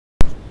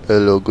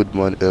Hello, good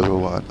morning,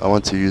 everyone. I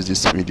want to use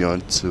this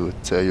medium to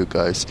tell you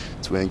guys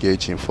to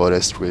engage in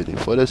forex trading.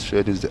 Forex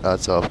trading is the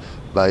art of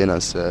buying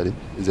and selling.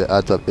 It's the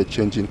art of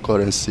exchanging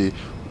currency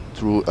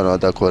through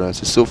another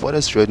currency. So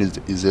forex trading is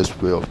the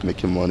easiest way of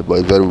making money, but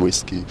it's very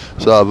risky.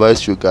 So I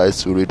advise you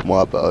guys to read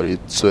more about it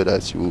so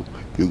that you're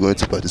going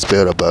to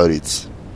participate about it.